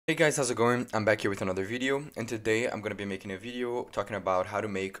Hey guys, how's it going? I'm back here with another video, and today I'm going to be making a video talking about how to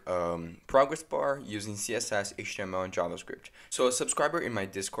make a progress bar using CSS, HTML, and JavaScript. So a subscriber in my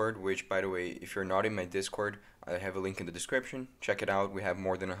Discord, which by the way, if you're not in my Discord, I have a link in the description. Check it out. We have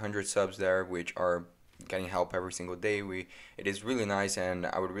more than 100 subs there, which are getting help every single day. It is really nice, and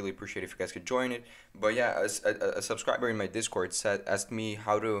I would really appreciate if you guys could join it. But yeah, a subscriber in my Discord asked me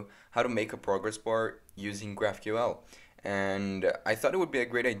how to make a progress bar using GraphQL. And I thought it would be a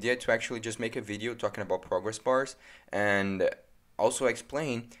great idea to actually just make a video talking about progress bars and also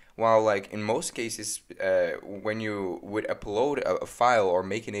explain, while like in most cases when you would upload a file or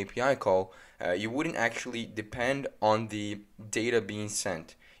make an API call, you wouldn't actually depend on the data being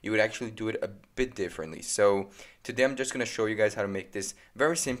sent. You would actually do it a bit differently. So today I'm just going to show you guys how to make this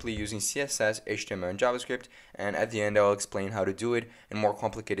very simply using CSS, HTML, and JavaScript, and at the end I'll explain how to do it in more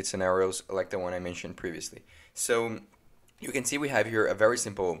complicated scenarios like the one I mentioned previously. So you can see we have here a very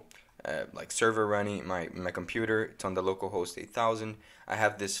simple like server running my computer. It's on the localhost 8000. I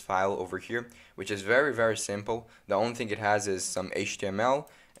have this file over here, which is very simple. The only thing it has is some HTML,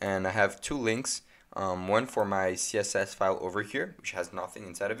 and I have two links. One for my CSS file over here, which has nothing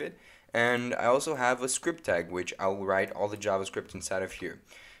inside of it, and I also have a script tag, which I'll write all the JavaScript inside of here.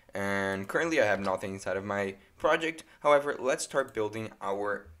 And currently I have nothing inside of my project. However, let's start building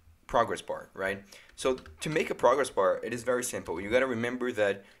our progress bar, right? So to make a progress bar, it is very simple. You got to remember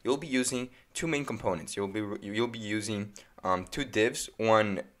that you'll be using two main components. You'll be using two divs,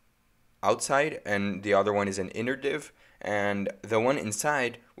 one outside and the other one is an inner div, and the one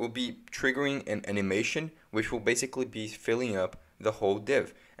inside will be triggering an animation which will basically be filling up the whole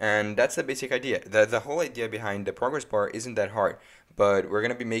div. And that's the basic idea. The whole idea behind the progress bar isn't that hard, but we're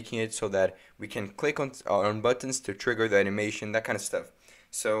going to be making it so that we can click on buttons to trigger the animation, that kind of stuff.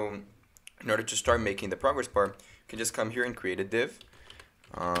 So in order to start making the progress bar, you can just come here and create a div.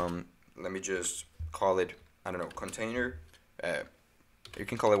 Let me just call it, I don't know, container. You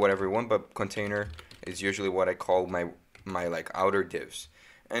can call it whatever you want, but container is usually what I call my like outer divs.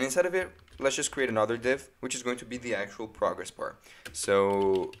 And inside of it, let's just create another div, which is going to be the actual progress bar.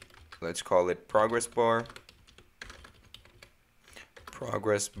 So let's call it progress bar.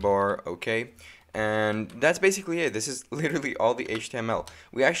 Progress bar, okay. And that's basically it. This is literally all the HTML.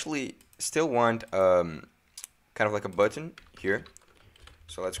 We actually still want kind of like a button here.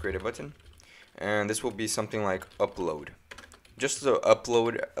 So let's create a button. And this will be something like upload. Just to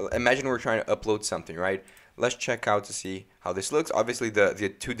upload, imagine we're trying to upload something, right? Let's check out to see how this looks. Obviously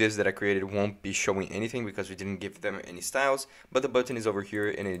the two divs that I created won't be showing anything because we didn't give them any styles, but the button is over here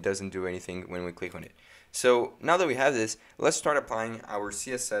and it doesn't do anything when we click on it. So now that we have this, let's start applying our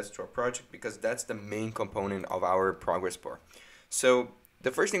CSS to our project because that's the main component of our progress bar. So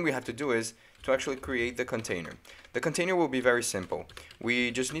the first thing we have to do is to actually create the container. The container will be very simple.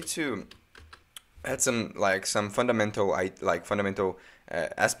 We just need to add some fundamental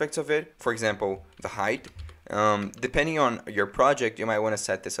aspects of it. For example, the height. Depending on your project, you might want to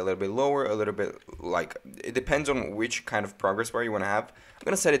set this a little bit lower, a little bit it depends on which kind of progress bar you want to have. I'm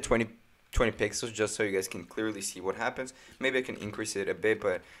gonna set it 20 pixels just so you guys can clearly see what happens. Maybe I can increase it a bit,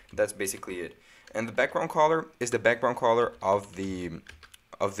 but that's basically it. And the background color is the background color of the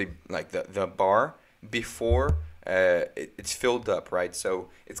bar before it's filled up, right? So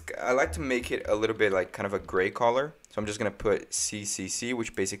I like to make it a little bit like kind of a gray color. So I'm just gonna put CCC,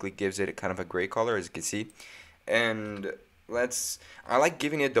 which basically gives it a kind of a gray color, as you can see. And I like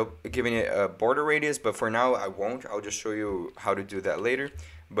giving it a border radius, but for now I won't. I'll just show you how to do that later.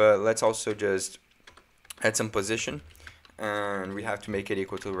 But let's also just add some position, and we have to make it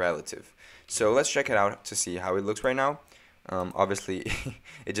equal to relative. So let's check it out to see how it looks right now. Obviously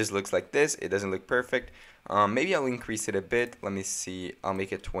it just looks like this. It doesn't look perfect. Maybe I'll increase it a bit. Let me see. I'll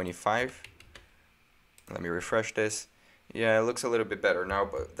make it 25. Let me refresh this. Yeah, it looks a little bit better now,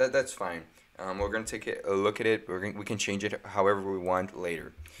 but that's fine. We're gonna take a look at it. We can change it however we want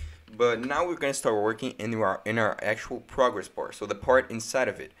later. But now we're gonna start working in our actual progress bar, so the part inside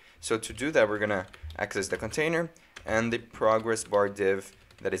of it. So to do that, we're gonna access the container and the progress bar div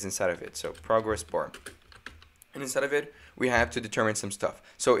that is inside of it. So progress bar. And inside of it, we have to determine some stuff.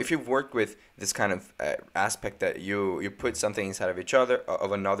 So if you've worked with this kind of aspect that you put something inside of each other,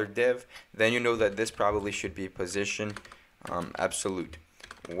 of another div, then you know that this probably should be position absolute.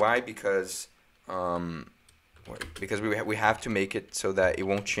 Why? Because we have to make it so that it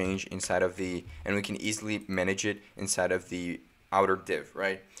won't change inside of and we can easily manage it inside of the outer div,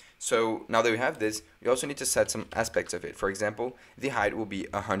 right? So now that we have this, we also need to set some aspects of it. For example, the height will be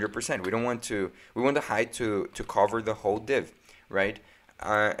 100%. We want the height to cover the whole div, right?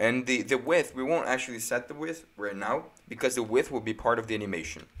 And the width, we won't actually set the width right now because the width will be part of the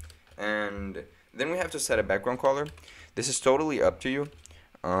animation. And then we have to set a background color. This is totally up to you.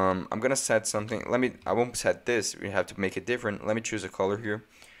 I'm gonna set something. I won't set this. We have to make it different. Let me choose a color here.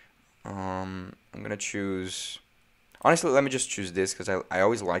 I'm gonna choose. Honestly, let me just choose this because I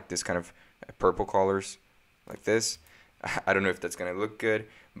always like this kind of purple colors like this. I don't know if that's gonna look good,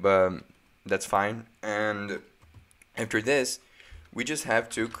 but that's fine. And after this, we just have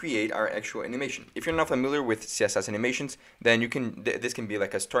to create our actual animation. If you're not familiar with CSS animations, then you can this can be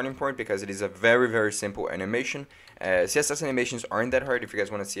like a starting point because it is a very simple animation. CSS animations aren't that hard. If you guys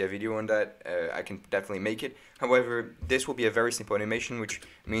want to see a video on that, I can definitely make it. However, this will be a very simple animation, which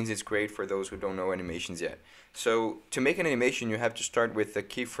means it's great for those who don't know animations yet. So to make an animation, you have to start with the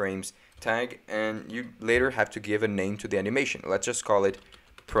keyframes tag, and you later have to give a name to the animation. Let's just call it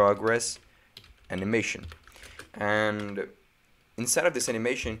progress animation. And inside of this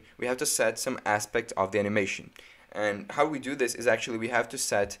animation, we have to set some aspect of the animation. And how we do this is actually we have to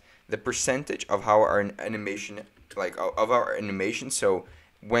set the percentage of how our animation, like of our animation. So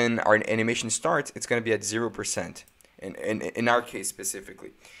when our animation starts, it's going to be at 0%, in our case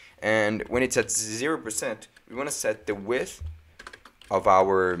specifically. And when it's at 0%, we want to set the width of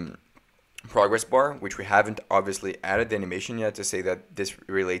our progress bar, which we haven't obviously added the animation yet to say that this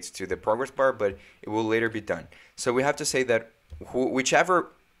relates to the progress bar, but it will later be done. So we have to say that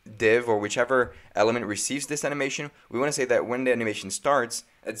whichever div or whichever element receives this animation, we want to say that when the animation starts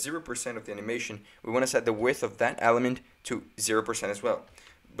at 0% of the animation, we want to set the width of that element to 0% as well.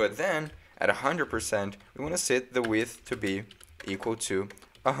 But then at 100%, we want to set the width to be equal to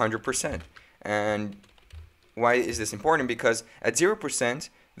 100%. And why is this important? Because at 0%,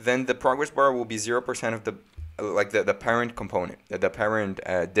 then the progress bar will be 0% of the parent component, the parent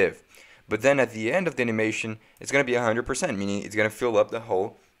div. But then at the end of the animation, it's going to be 100%, meaning it's going to fill up the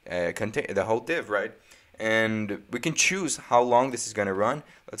whole div, right? And we can choose how long this is going to run.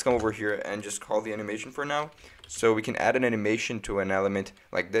 Let's come over here and just call the animation for now. So we can add an animation to an element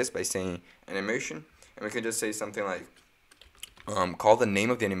like this by saying animation, and we can just say something like call the name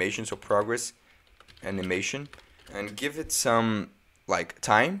of the animation, so progress animation, and give it some like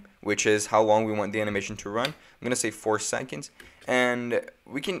time, which is how long we want the animation to run. I'm gonna say 4 seconds, and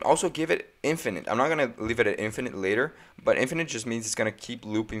we can also give it infinite. I'm not gonna leave it at infinite later, but infinite just means it's gonna keep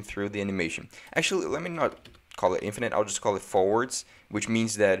looping through the animation. Actually, let me not call it infinite, I'll just call it forwards, which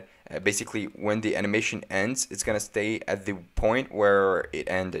means that basically when the animation ends, it's gonna stay at the point where it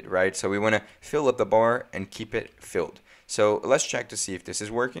ended, right? So we wanna fill up the bar and keep it filled. So let's check to see if this is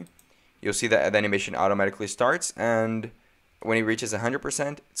working. You'll see that the animation automatically starts, and when it reaches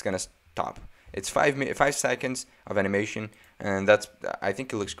 100%, it's gonna stop. It's 5 seconds of animation, and I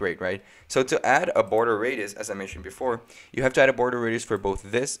think it looks great, right? So to add a border radius, as I mentioned before, you have to add a border radius for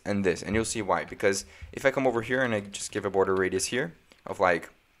both this and this, and you'll see why. Because if I come over here and I just give a border radius here of like,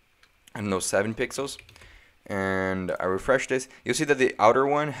 I don't know, 7 pixels, and I refresh this, you'll see that the outer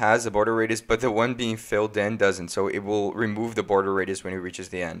one has a border radius, but the one being filled in doesn't. So it will remove the border radius when it reaches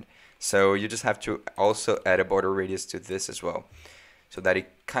the end. So you just have to also add a border radius to this as well. So that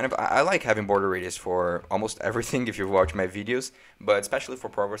it kind of, I like having border radius for almost everything if you've watched my videos, but especially for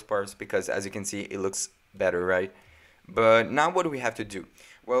progress bars, because as you can see, it looks better, right? But now what do we have to do?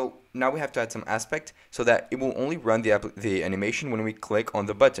 Well, now we have to add some aspect so that it will only run the animation when we click on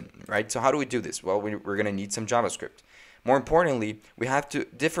the button, right? So how do we do this? Well, we're gonna need some JavaScript. More importantly, we have to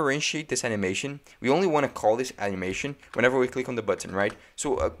differentiate this animation. We only want to call this animation whenever we click on the button, right?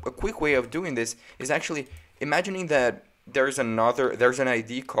 So a quick way of doing this is actually imagining that there's an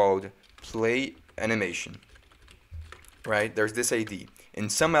ID called play animation, right? There's this ID. In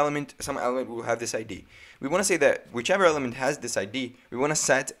some element will have this ID. We want to say that whichever element has this ID, we want to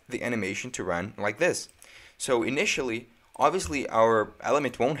set the animation to run like this. So initially, obviously our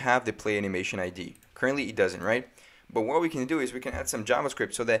element won't have the play animation ID. Currently it doesn't, right? But what we can do is we can add some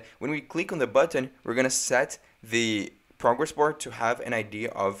JavaScript so that when we click on the button, we're going to set the progress bar to have an ID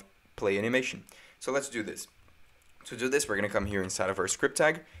of play animation. So let's do this. To do this, we're going to come here inside of our script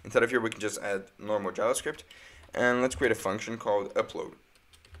tag. Inside of here, we can just add normal JavaScript. And let's create a function called upload.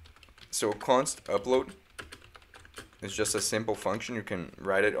 So const upload is just a simple function. You can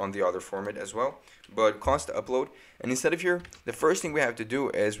write it on the other format as well. But const upload. And instead of here, the first thing we have to do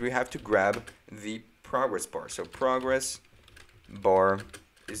is we have to grab the progress bar. So progress bar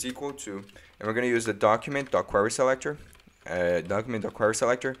is equal to, and we're going to use the document.query selector. Document.query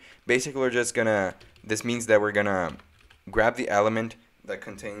selector. Basically, we're just going to, this means that we're going to grab the element that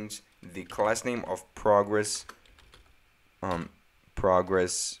contains the class name of progress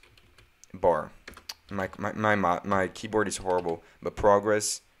bar. my keyboard is horrible, but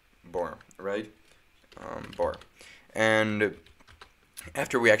progress bar, right? Bar. And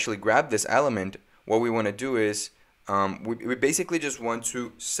after we actually grab this element, what we want to do is we basically just want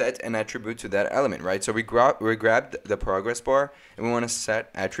to set an attribute to that element, right? So we grabbed the progress bar and we want to set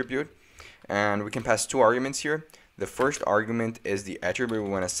attribute, and we can pass two arguments here. The first argument is the attribute we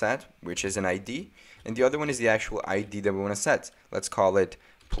want to set, which is an ID, and the other one is the actual ID that we want to set. Let's call it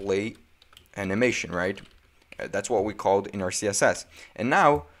play animation, right? That's what we called in our CSS. And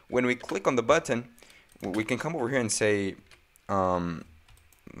now when we click on the button, we can come over here and say,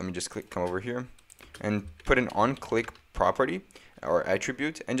 let me just come over here and put an onClick property or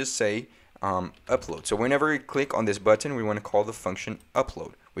attribute and just say upload. So whenever we click on this button, we want to call the function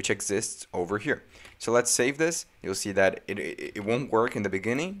upload, which exists over here. So let's save this. You'll see that it won't work in the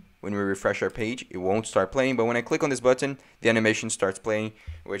beginning. When we refresh our page, it won't start playing, but when I click on this button, the animation starts playing,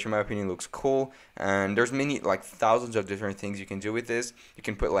 which in my opinion looks cool. And there's many, like thousands of different things you can do with this. You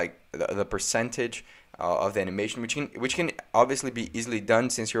can put like the percentage of the animation, which can obviously be easily done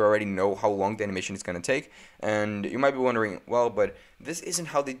since you already know how long the animation is going to take. And you might be wondering, well, but this isn't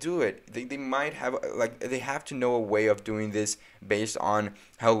how they do it. They might have, like, they have to know a way of doing this based on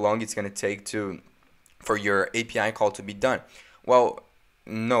how long it's going to take for your API call to be done. Well,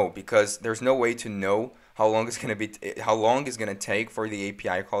 no, because there's no way to know how long it's going to take for the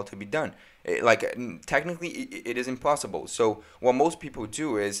API call to be done. Technically it is impossible. So what most people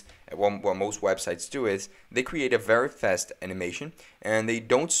do is, what most websites do is, they create a very fast animation and they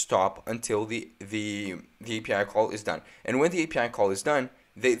don't stop until the API call is done. And when the API call is done,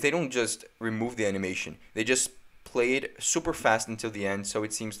 they don't just remove the animation. They just play it super fast until the end. So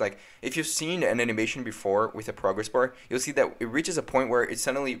it seems like if you've seen an animation before with a progress bar, you'll see that it reaches a point where it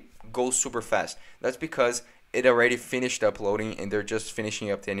suddenly goes super fast. That's because it already finished uploading and they're just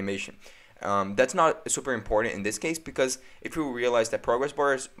finishing up the animation. That's not super important in this case, because if you realize that progress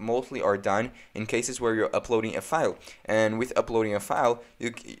bars mostly are done in cases where you're uploading a file, and with uploading a file,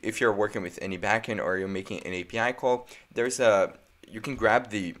 if you're working with any backend or you're making an API call, you can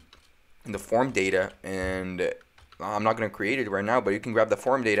grab the form data, and I'm not going to create it right now, but you can grab the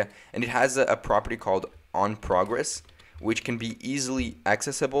form data, and it has a property called onProgress, which can be easily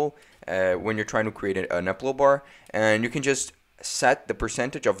accessible when you're trying to create an upload bar, and you can just set the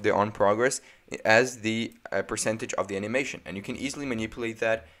percentage of the onProgress as the percentage of the animation, and you can easily manipulate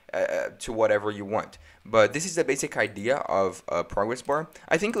that to whatever you want. But this is the basic idea of a progress bar.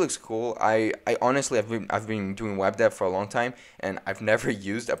 I think it looks cool. I honestly I've been doing web dev for a long time, and I've never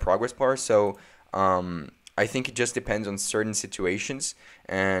used a progress bar, so I think it just depends on certain situations,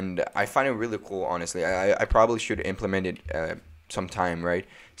 and I find it really cool, honestly. I probably should implement it sometime, right?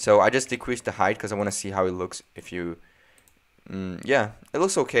 So I just decreased the height because I want to see how it looks. Yeah, it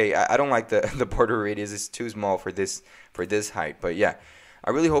looks okay. I don't like the border radius. It's too small for this height, but yeah. I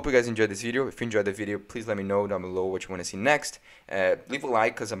really hope you guys enjoyed this video. If you enjoyed the video, please let me know down below what you want to see next. Leave a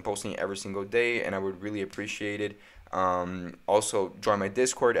like because I'm posting every single day, and I would really appreciate it. Also, join my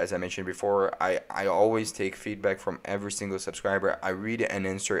Discord. As I mentioned before, I always take feedback from every single subscriber. I read and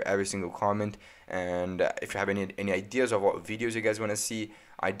answer every single comment, and if you have any ideas of what videos you guys want to see,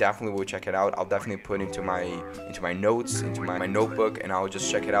 I definitely will check it out. I'll definitely put into my notes, into my notebook, and I'll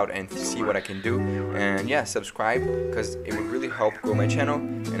just check it out and see what I can do. And yeah, subscribe because it would really help grow my channel,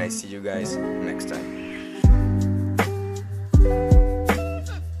 and I see you guys next time.